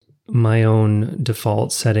My own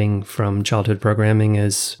default setting from childhood programming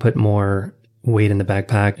is put more weight in the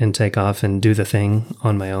backpack and take off and do the thing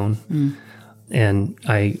on my own. And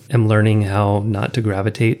I am learning how not to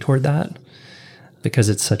gravitate toward that because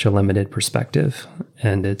it's such a limited perspective.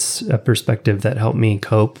 And it's a perspective that helped me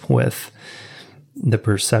cope with the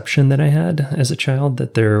perception that I had as a child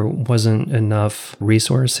that there wasn't enough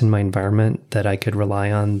resource in my environment that I could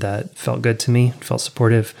rely on that felt good to me, felt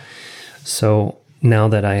supportive. So now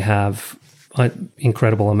that I have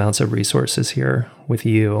incredible amounts of resources here with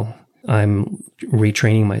you, I'm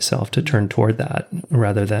retraining myself to turn toward that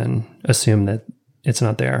rather than assume that it's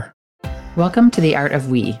not there. Welcome to The Art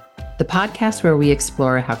of We, the podcast where we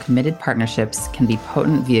explore how committed partnerships can be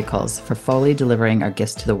potent vehicles for fully delivering our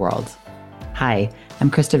gifts to the world. Hi,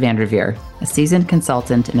 I'm Krista Vanderveer, a seasoned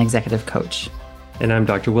consultant and executive coach. And I'm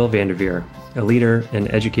Dr. Will Vanderveer, a leader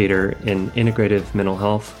and educator in integrative mental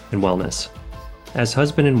health and wellness. As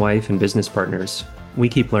husband and wife and business partners, we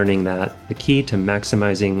keep learning that the key to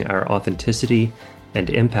maximizing our authenticity and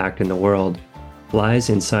impact in the world lies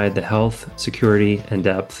inside the health, security, and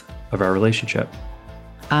depth of our relationship.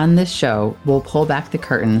 On this show, we'll pull back the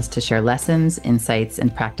curtains to share lessons, insights,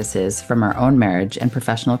 and practices from our own marriage and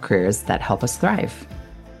professional careers that help us thrive.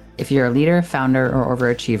 If you're a leader, founder, or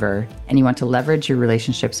overachiever, and you want to leverage your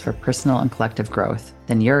relationships for personal and collective growth,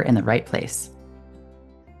 then you're in the right place.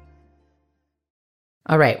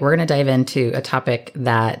 All right, we're going to dive into a topic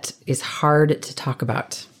that is hard to talk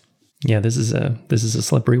about. Yeah, this is a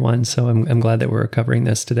slippery one, so I'm glad that we're covering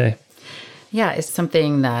this today. Yeah, it's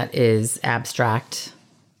something that is abstract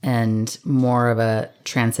and more of a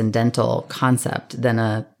transcendental concept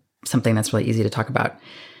than something that's really easy to talk about.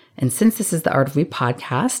 And since this is the Art of We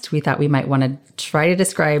podcast, we thought we might want to try to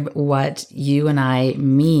describe what you and I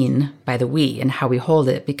mean by the we and how we hold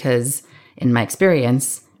it, because in my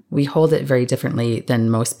experience, we hold it very differently than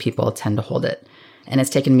most people tend to hold it. And it's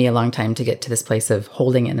taken me a long time to get to this place of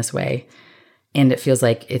holding it in this way. And it feels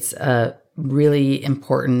like it's a really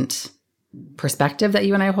important perspective that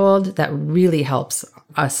you and I hold that really helps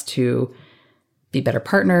us to be better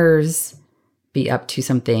partners, be up to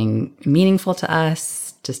something meaningful to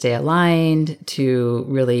us, to stay aligned, to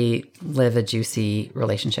really live a juicy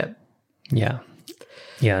relationship. Yeah.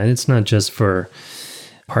 Yeah. And it's not just for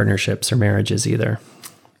partnerships or marriages either.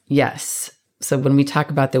 Yes. So when we talk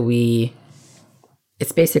about the we,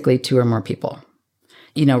 it's basically two or more people.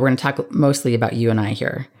 You know, we're going to talk mostly about you and I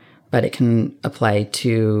here, but it can apply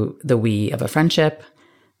to the we of a friendship,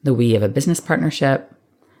 the we of a business partnership,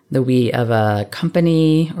 the we of a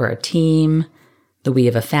company or a team, the we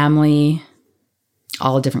of a family,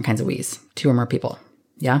 all different kinds of we's, two or more people.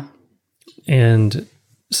 Yeah. And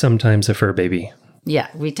sometimes a fur baby. Yeah,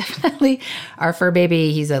 we definitely, our fur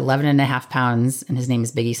baby, he's 11 and a half pounds and his name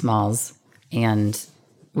is Biggie Smalls. And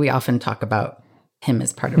we often talk about him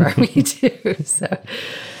as part of our we too.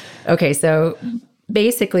 So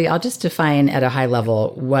basically I'll just define at a high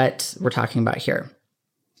level what we're talking about here.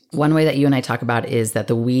 One way that you and I talk about is that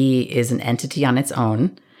the we is an entity on its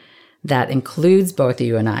own that includes both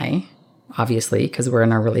you and I, obviously, because we're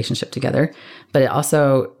in our relationship together, but it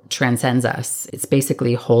also transcends us. It's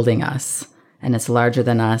basically holding us. And it's larger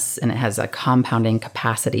than us, and it has a compounding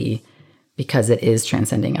capacity because it is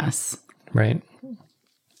transcending us. Right.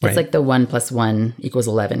 It's like the 1 + 1 =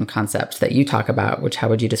 11 concept that you talk about, which how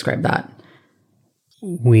would you describe that?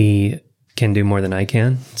 We can do more than I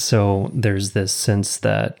can. So there's this sense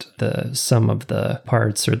that the sum of the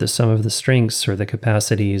parts or the sum of the strengths or the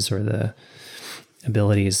capacities or the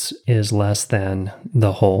abilities is less than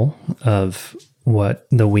the whole of what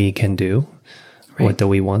the we can do. Right. What the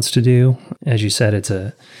we wants to do. As you said, it's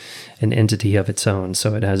an entity of its own.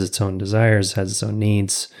 So it has its own desires, has its own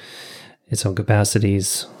needs, its own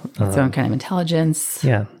capacities. Its own kind of intelligence.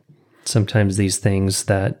 Yeah. Sometimes these things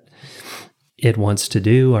that it wants to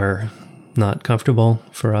do are not comfortable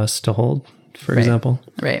for us to hold, for example.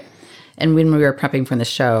 Right. And when we were prepping for the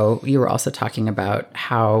show, you were also talking about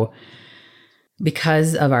how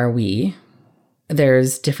because of our we,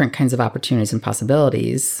 there's different kinds of opportunities and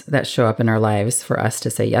possibilities that show up in our lives for us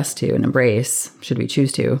to say yes to and embrace, should we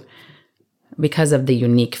choose to, because of the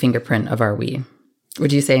unique fingerprint of our we.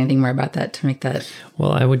 Would you say anything more about that to make that?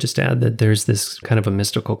 Well, I would just add that there's this kind of a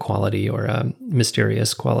mystical quality or a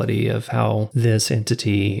mysterious quality of how this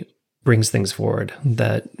entity brings things forward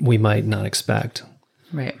that we might not expect.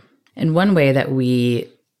 Right. And one way that we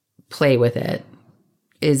play with it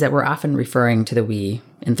is that we're often referring to the we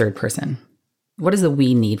in third person. What does the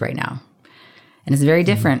we need right now? And it's very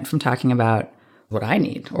different from talking about what I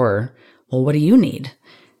need or, well, what do you need?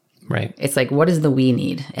 Right. It's like, what does the we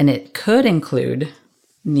need? And it could include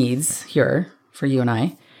needs here for you and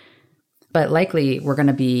I, But likely we're going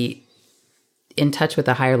to be in touch with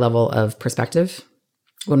a higher level of perspective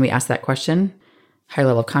when we ask that question, higher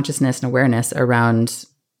level of consciousness and awareness around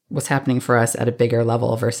what's happening for us at a bigger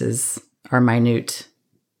level versus our minute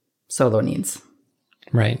solo needs.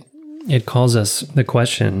 Right. It calls us, the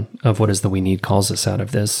question of what is the we need calls us out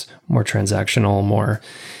of this more transactional, more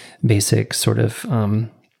basic sort of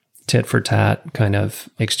tit for tat kind of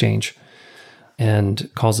exchange, and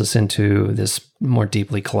calls us into this more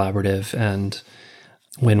deeply collaborative and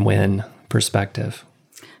win-win perspective.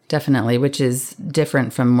 Definitely, which is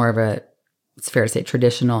different from more of a, it's fair to say,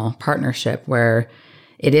 traditional partnership where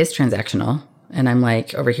it is transactional. And I'm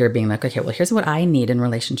like over here being like, okay, well, here's what I need in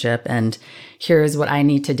relationship, and here's what I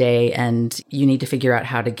need today. And you need to figure out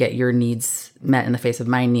how to get your needs met in the face of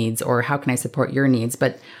my needs, or how can I support your needs?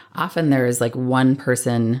 But often there is like one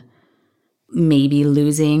person maybe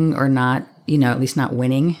losing or not, at least not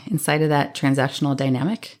winning inside of that transactional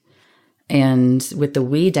dynamic. And with the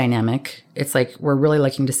we dynamic, it's like we're really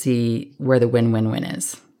looking to see where the win-win-win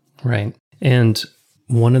is. Right. And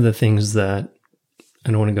one of the things that, I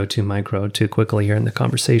don't want to go too micro too quickly here in the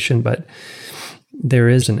conversation, but there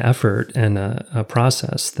is an effort and a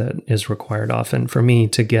process that is required often for me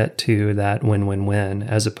to get to that win-win-win,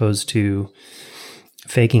 as opposed to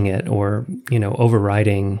faking it or,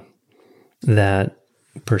 overriding that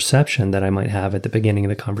perception that I might have at the beginning of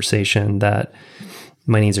the conversation that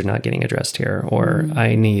my needs are not getting addressed here, or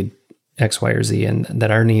I need X, Y, or Z, and that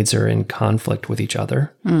our needs are in conflict with each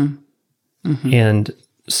other. Mm-hmm. And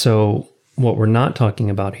so what we're not talking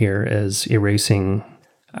about here is erasing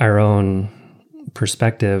our own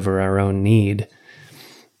perspective or our own need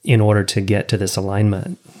in order to get to this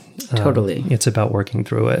alignment. Totally. It's about working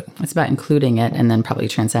through it. It's about including it and then probably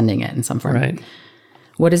transcending it in some form. Right.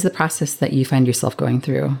 What is the process that you find yourself going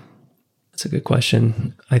through? That's a good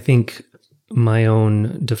question. I think my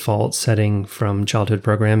own default setting from childhood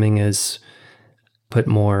programming is put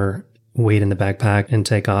more weight in the backpack and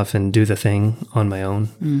take off and do the thing on my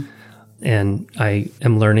own. And I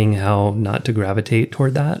am learning how not to gravitate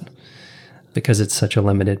toward that, because it's such a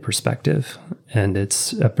limited perspective. And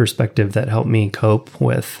it's a perspective that helped me cope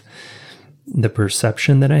with the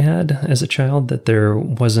perception that I had as a child that there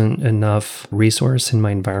wasn't enough resource in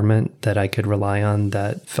my environment that I could rely on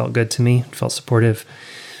that felt good to me, felt supportive.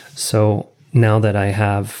 So now that I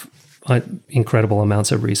have incredible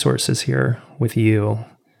amounts of resources here with you,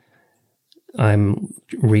 I'm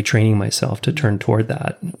retraining myself to turn toward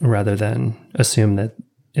that rather than assume that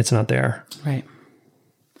it's not there. Right.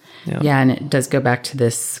 Yeah. And it does go back to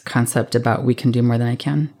this concept about we can do more than I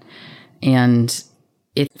can. And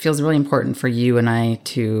it feels really important for you and I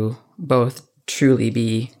to both truly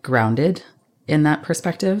be grounded in that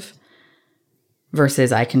perspective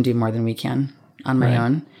versus I can do more than we can on my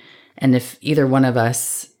own. And if either one of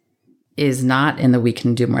us is not in the we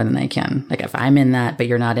can do more than I can, like if I'm in that, but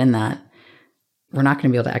you're not in that, we're not going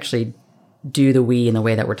to be able to actually do the we in the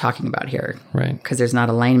way that we're talking about here. Right. Because there's not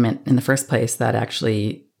alignment in the first place that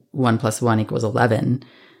actually 1 + 1 = 11.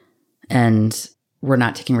 And we're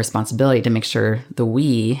not taking responsibility to make sure the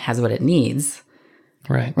we has what it needs.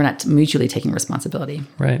 Right. We're not mutually taking responsibility.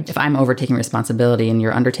 Right. If I'm overtaking responsibility and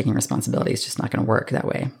you're undertaking responsibility, it's just not going to work that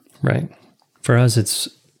way. Right. For us, it's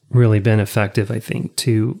really been effective, I think,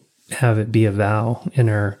 to have it be a vow in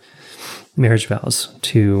our marriage vows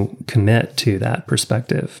to commit to that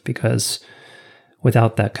perspective, because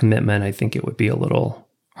without that commitment, I think it would be a little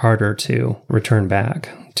harder to return back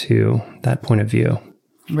to that point of view.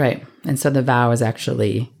 Right. And so the vow is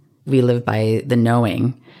actually, we live by the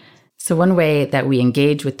knowing. So one way that we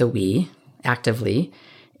engage with the we actively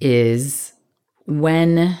is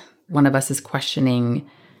when one of us is questioning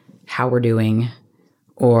how we're doing,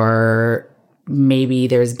 or maybe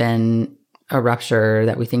there's been a rupture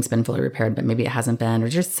that we think's been fully repaired, but maybe it hasn't been, or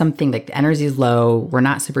just something like the energy is low, we're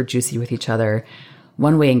not super juicy with each other.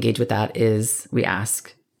 One way to engage with that is we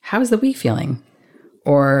ask, how is the we feeling?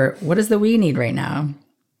 Or what does the we need right now?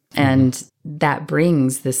 And that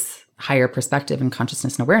brings this higher perspective and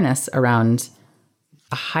consciousness and awareness around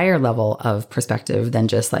a higher level of perspective than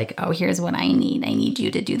just like, oh, here's what I need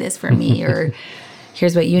you to do this for me, or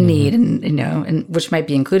here's what you need, and and which might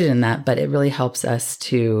be included in that, but it really helps us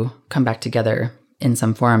to come back together in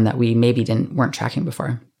some form that we maybe weren't tracking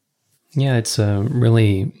before. Yeah, it's a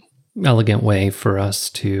really elegant way for us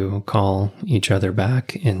to call each other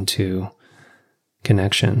back into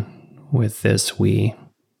connection with this we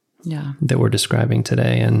that we're describing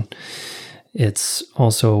today. And it's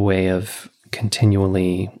also a way of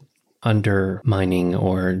continually undermining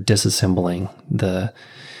or disassembling the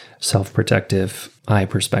self-protective I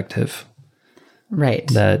perspective Right.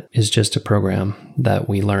 That is just a program that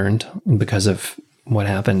we learned because of what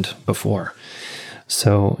happened before.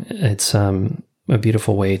 So it's a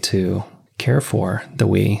beautiful way to care for the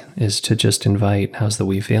we is to just invite, how's the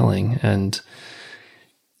we feeling? And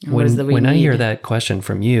when I hear that question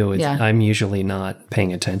from you, I'm usually not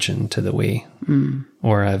paying attention to the we,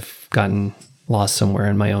 or I've gotten lost somewhere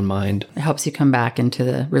in my own mind. It helps you come back into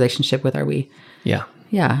the relationship with our we. Yeah.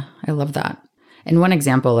 Yeah, I love that. And one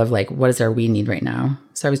example of like, what does our we need right now?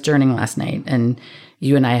 So I was journaling last night, and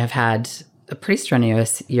you and I have had a pretty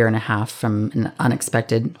strenuous year and a half from an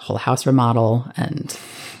unexpected whole house remodel and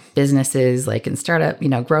businesses like in startup,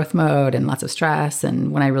 growth mode and lots of stress.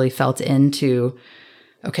 And when I really felt into,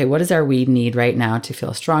 okay, what does our we need right now to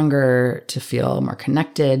feel stronger, to feel more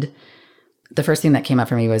connected? The first thing that came up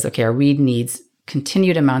for me was, okay, our we needs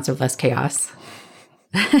continued amounts of less chaos.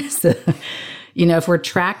 So, if we're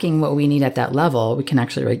tracking what we need at that level, we can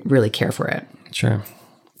actually really care for it. Sure.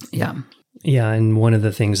 Yeah. Yeah. And one of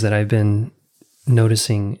the things that I've been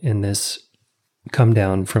noticing in this come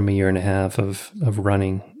down from a year and a half of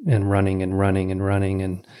running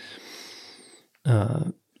and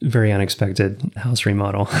very unexpected house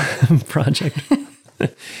remodel project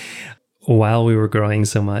while we were growing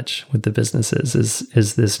so much with the businesses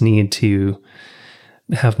is this need to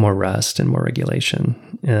have more rest and more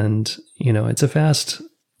regulation. And, it's a fast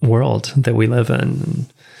world that we live in.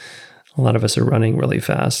 And a lot of us are running really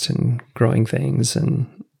fast and growing things and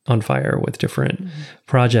on fire with different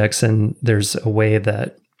projects. And there's a way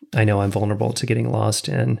that I know I'm vulnerable to getting lost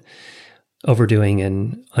in overdoing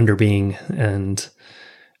and underbeing and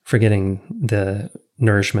forgetting the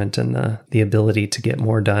nourishment and the ability to get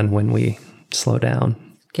more done when we slow down.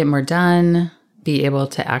 Get more done, be able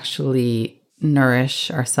to actually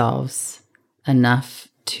nourish ourselves enough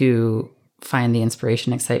to find the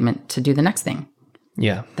inspiration, excitement to do the next thing.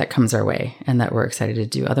 Yeah. That comes our way and that we're excited to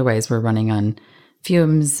do. Otherwise, we're running on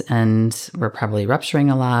fumes and we're probably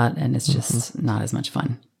rupturing a lot and it's just not as much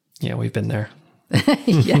fun. Yeah, we've been there.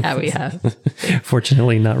 Yeah, we have.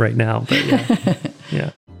 Fortunately, not right now, but yeah.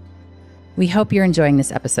 Yeah. We hope you're enjoying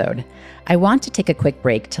this episode. I want to take a quick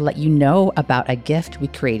break to let you know about a gift we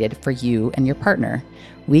created for you and your partner.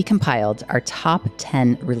 We compiled our top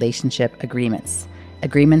 10 relationship agreements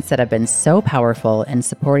that have been so powerful in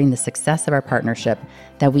supporting the success of our partnership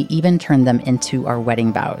that we even turned them into our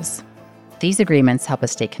wedding vows. These agreements help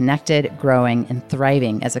us stay connected, growing, and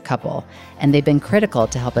thriving as a couple, and they've been critical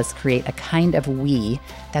to help us create a kind of we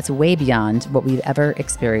that's way beyond what we've ever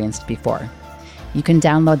experienced before. You can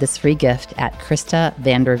download this free gift at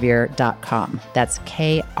KristaVanderveer.com. That's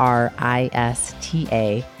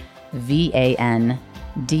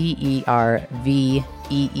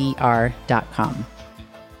KristaVanderveer.com.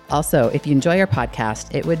 Also, if you enjoy our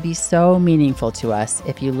podcast, it would be so meaningful to us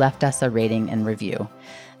if you left us a rating and review.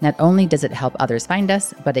 Not only does it help others find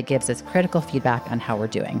us, but it gives us critical feedback on how we're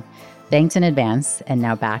doing. Thanks in advance, and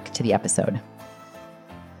now back to the episode.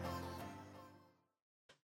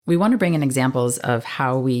 We want to bring in examples of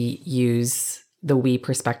how we use the we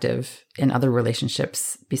perspective in other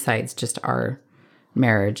relationships besides just our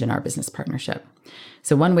marriage and our business partnership.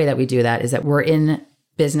 So one way that we do that is that we're in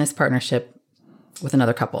business partnership with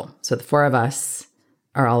another couple. So the four of us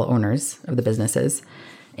are all owners of the businesses.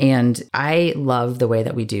 And I love the way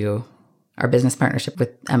that we do our business partnership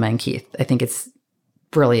with Emma and Keith. I think it's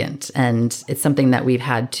brilliant. And it's something that we've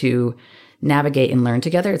had to navigate and learn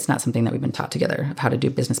together. It's not something that we've been taught together of how to do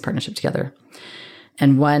business partnership together.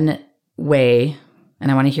 And one way,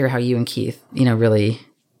 and I want to hear how you and Keith, really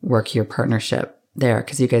work your partnership there,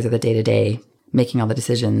 because you guys are the day-to-day making all the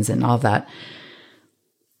decisions and all of that.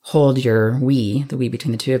 Hold the we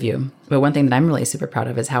between the two of you. But one thing that I'm really super proud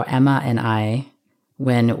of is how Emma and I,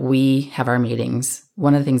 when we have our meetings,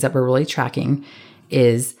 one of the things that we're really tracking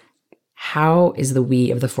is how is the we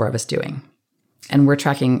of the four of us doing? And we're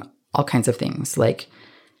tracking all kinds of things like,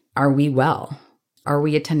 are we well? Are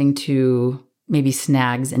we attending to maybe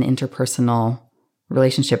snags in interpersonal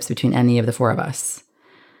relationships between any of the four of us?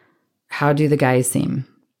 How do the guys seem?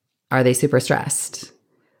 Are they super stressed?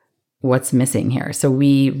 What's missing here? So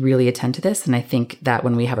we really attend to this. And I think that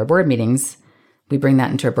when we have our board meetings, we bring that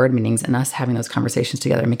into our board meetings, and us having those conversations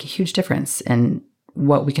together make a huge difference in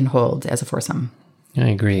what we can hold as a foursome. I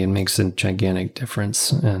agree. It makes a gigantic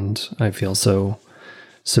difference. And I feel so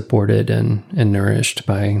supported and nourished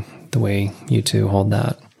by the way you two hold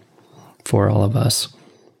that for all of us.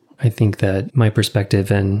 I think that my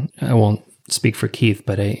perspective, and I won't speak for Keith,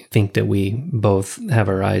 but I think that we both have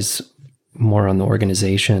our eyes more on the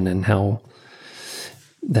organization and how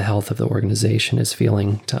the health of the organization is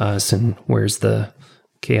feeling to us and where's the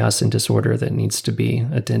chaos and disorder that needs to be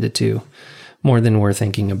attended to more than we're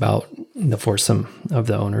thinking about the foursome of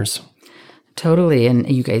the owners. Totally. And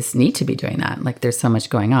you guys need to be doing that. Like there's so much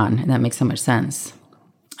going on and that makes so much sense.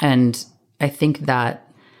 And I think that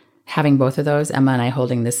having both of those, Emma and I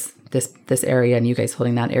holding this area and you guys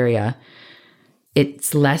holding that area,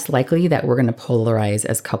 it's less likely that we're going to polarize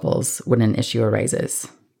as couples when an issue arises.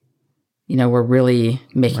 We're really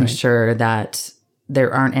making sure that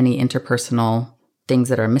there aren't any interpersonal things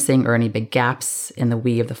that are missing or any big gaps in the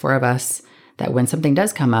we of the four of us, that when something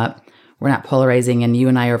does come up, we're not polarizing and you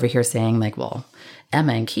and I are over here saying like, well,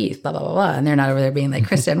 Emma and Keith, blah, blah, blah, blah. And they're not over there being like,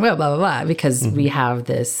 Krista and Will, blah, blah, blah, because we have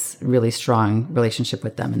this really strong relationship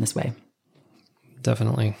with them in this way.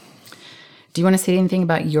 Definitely. Do you want to say anything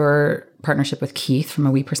about your partnership with Keith from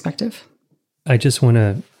a we perspective? I just want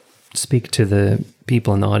to speak to the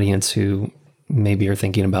people in the audience who maybe are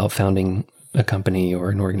thinking about founding a company or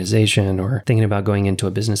an organization or thinking about going into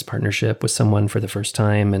a business partnership with someone for the first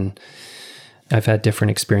time. And I've had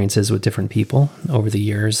different experiences with different people over the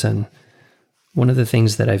years. And one of the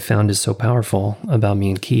things that I've found is so powerful about me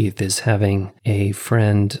and Keith is having a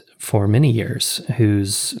friend for many years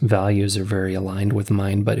whose values are very aligned with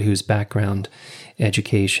mine, but whose background,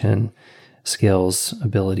 education, skills,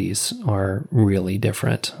 abilities are really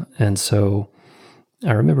different. And so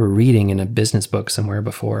I remember reading in a business book somewhere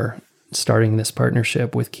before starting this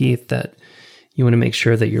partnership with Keith that you want to make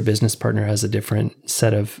sure that your business partner has a different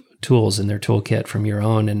set of tools in their toolkit from your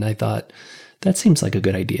own. And I thought, that seems like a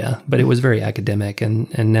good idea, but it was very academic.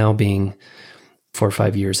 And now being 4 or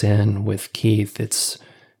 5 years in with Keith, it's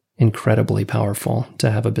incredibly powerful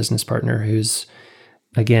to have a business partner who's,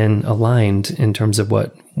 again, aligned in terms of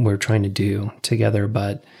what we're trying to do together,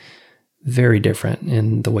 but very different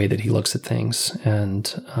in the way that he looks at things.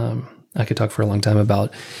 And I could talk for a long time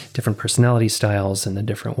about different personality styles and the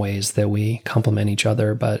different ways that we complement each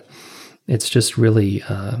other, but it's just really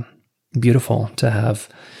beautiful to have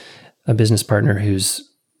a business partner who's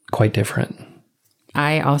quite different.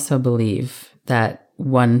 I also believe that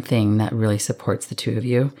one thing that really supports the two of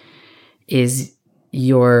you is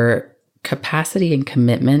your capacity and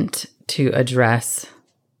commitment to address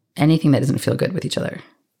anything that doesn't feel good with each other.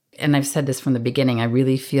 And I've said this from the beginning, I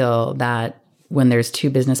really feel that when there's two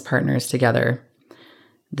business partners together,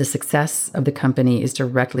 the success of the company is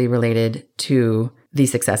directly related to the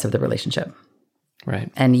success of the relationship.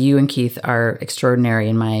 Right. And you and Keith are extraordinary,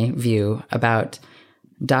 in my view, about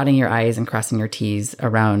dotting your I's and crossing your T's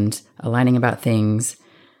around aligning about things,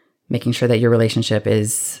 making sure that your relationship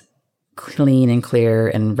is clean and clear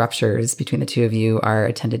and ruptures between the two of you are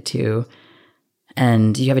attended to.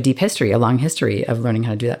 And you have a deep history, a long history of learning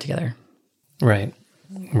how to do that together. Right.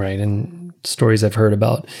 Right. And stories I've heard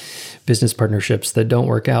about business partnerships that don't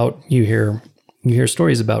work out, you hear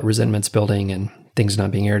stories about resentments building and things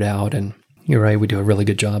not being aired out. And you're right, we do a really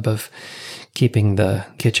good job of keeping the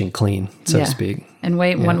kitchen clean, so to speak. And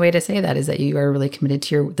one way to say that is that you are really committed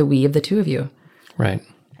to the we of the two of you. Right.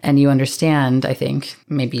 And you understand, I think,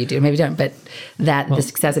 maybe you do, maybe you don't, but that the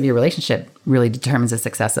success of your relationship really determines the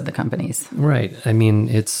success of the companies. Right. I mean,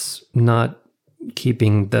 it's not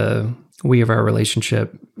keeping the we of our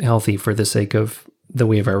relationship healthy for the sake of the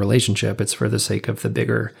we of our relationship. It's for the sake of the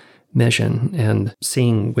bigger mission and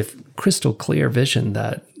seeing with crystal clear vision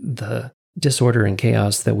that the disorder and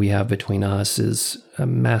chaos that we have between us is a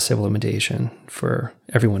massive limitation for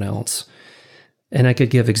everyone else. And I could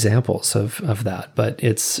give examples of that, but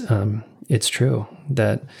it's true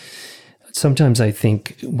that sometimes I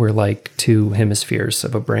think we're like two hemispheres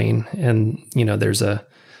of a brain, and there's a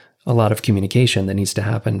lot of communication that needs to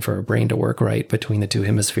happen for a brain to work right between the two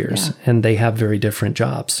hemispheres, and they have very different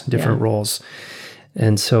jobs, different roles.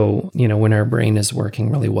 And so, when our brain is working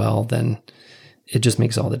really well, then it just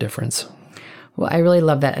makes all the difference. Well, I really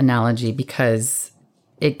love that analogy because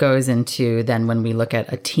it goes into then when we look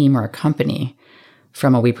at a team or a company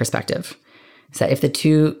from a we perspective. So if the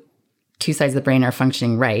two sides of the brain are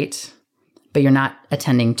functioning right, but you're not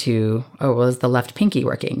attending to, is the left pinky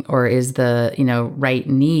working? Or is the, right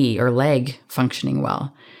knee or leg functioning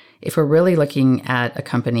well? If we're really looking at a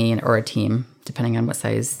company or a team, depending on what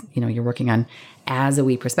size, you're working on, as a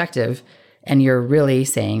we perspective, and you're really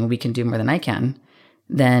saying we can do more than I can,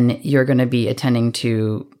 then you're going to be attending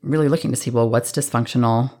to really looking to see, what's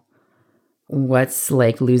dysfunctional? What's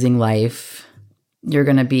like losing life? You're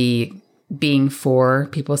going to be being for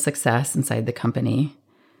people's success inside the company,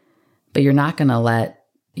 but you're not going to let,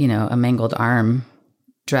 a mangled arm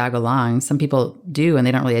drag along. Some people do, and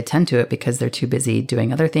they don't really attend to it because they're too busy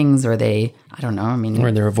doing other things, or or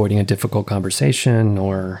they're avoiding a difficult conversation,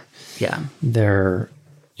 or they're,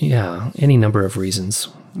 any number of reasons.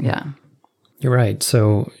 Yeah. You're right.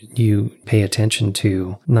 So you pay attention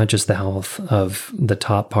to not just the health of the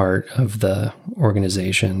top part of the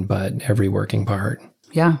organization, but every working part.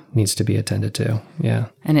 Yeah. Needs to be attended to. Yeah.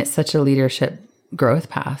 And it's such a leadership growth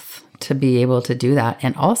path to be able to do that,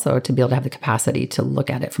 and also to be able to have the capacity to look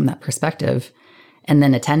at it from that perspective and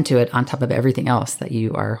then attend to it on top of everything else that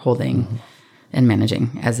you are holding and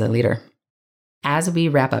managing as a leader. As we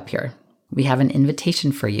wrap up here, we have an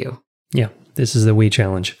invitation for you. Yeah. This is the We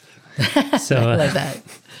Challenge. So I love that.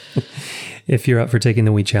 If you're up for taking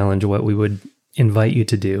the We Challenge, what we would invite you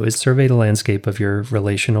to do is survey the landscape of your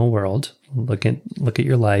relational world. Look at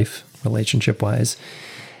your life, relationship-wise,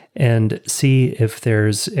 and see if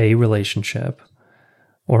there's a relationship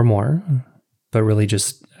or more. But really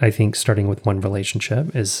just, I think, starting with one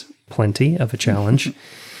relationship is plenty of a challenge.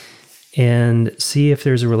 And see if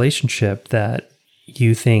there's a relationship that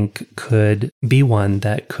you think could be one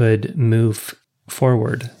that could move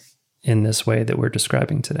forward in this way that we're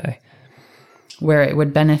describing today. Where it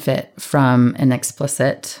would benefit from an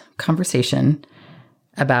explicit conversation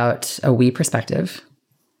about a we perspective,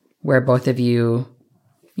 where both of you,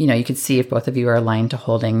 you could see if both of you are aligned to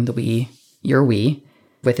holding your we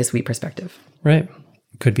with this we perspective. Right.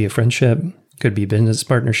 Could be a friendship, could be business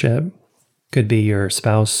partnership, could be your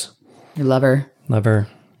spouse. Your lover.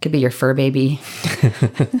 Could be your fur baby.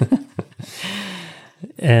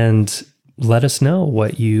 And let us know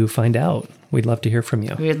what you find out. We'd love to hear from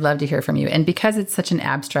you. We'd love to hear from you. And because it's such an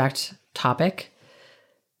abstract topic,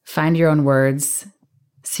 find your own words,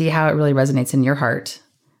 see how it really resonates in your heart.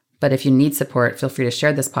 But if you need support, feel free to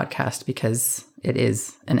share this podcast because it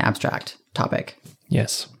is an abstract topic.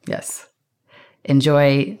 Yes. Yes.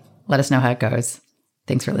 Enjoy. Let us know how it goes.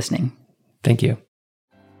 Thanks for listening. Thank you.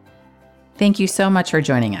 Thank you so much for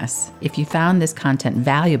joining us. If you found this content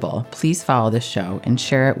valuable, please follow this show and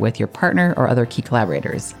share it with your partner or other key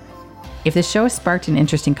collaborators. If the show has sparked an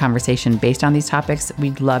interesting conversation based on these topics,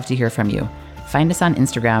 we'd love to hear from you. Find us on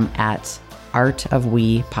Instagram at Art of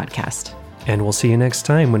We Podcast. And we'll see you next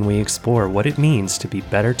time when we explore what it means to be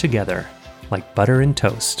better together, like butter and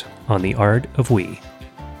toast on the Art of We.